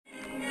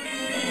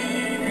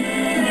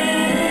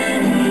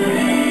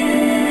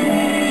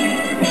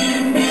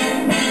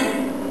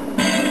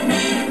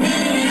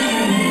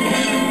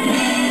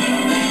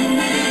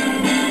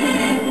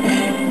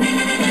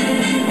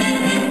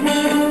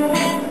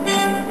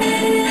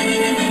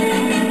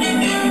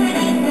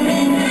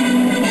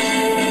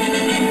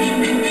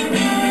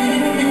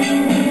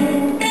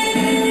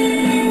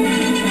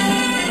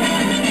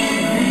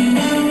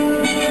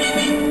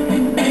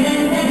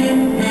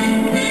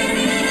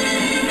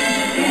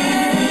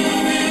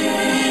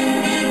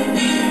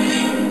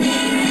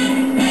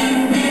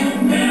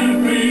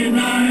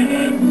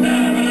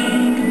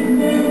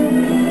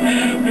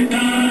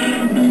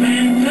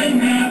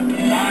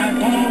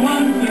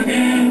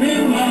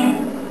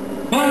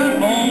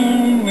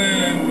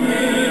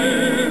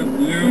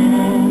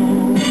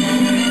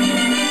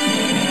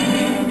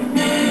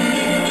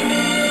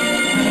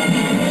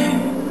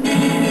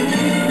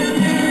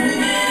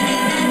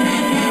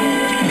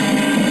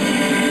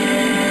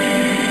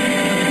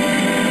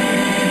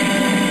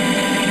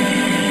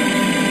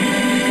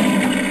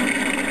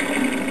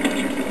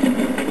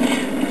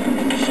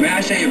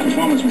say your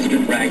performance was a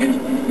bit ragged.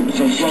 You were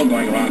so slow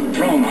going around the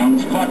throne, I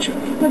almost caught you.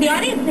 Well, the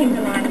audience seems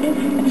to like it.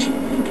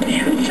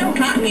 It's so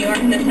hot in New York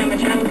in the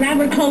summertime. I'm glad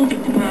we're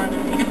closing tomorrow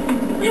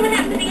night. What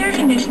happened to the air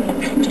conditioning?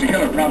 Mr.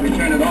 Hiller probably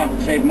turned it off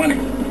to save money.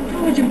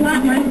 Oh, would you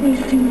block my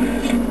face too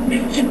much?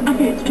 Up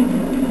here, it's too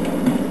much.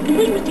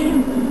 Who's Mr.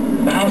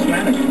 Hiller? The house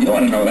manager. You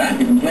ought to know that.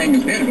 You've been playing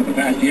his theater for the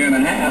past year and a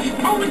half.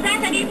 Oh, is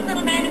that evil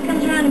little man who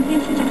comes around and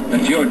pisses?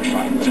 That's your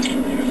defiant sister,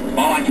 dear.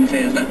 All I can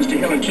say is let Mr.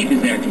 Hiller keep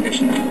his air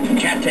conditioner. He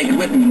can't take it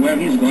with him, and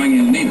wherever he's going,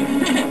 he'll need it.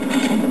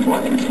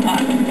 What?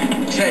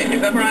 Say,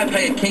 if ever I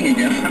play a king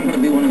again, I'm going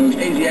to be one of those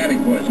Asiatic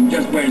boys who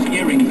just wears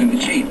earrings in the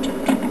cheek.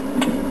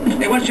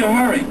 Hey, what's your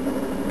hurry?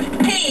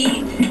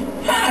 Hey.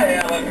 Hi,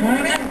 Ellen,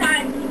 honey. I'm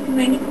sorry.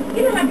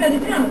 You know my brother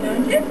Tom,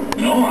 don't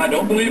you? No, I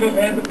don't believe I've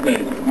had the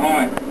pleasure. All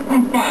right.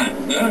 I'm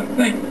fine, sir.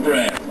 Thank you for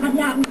asking. I'm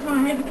out in the car.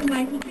 I have to come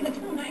back.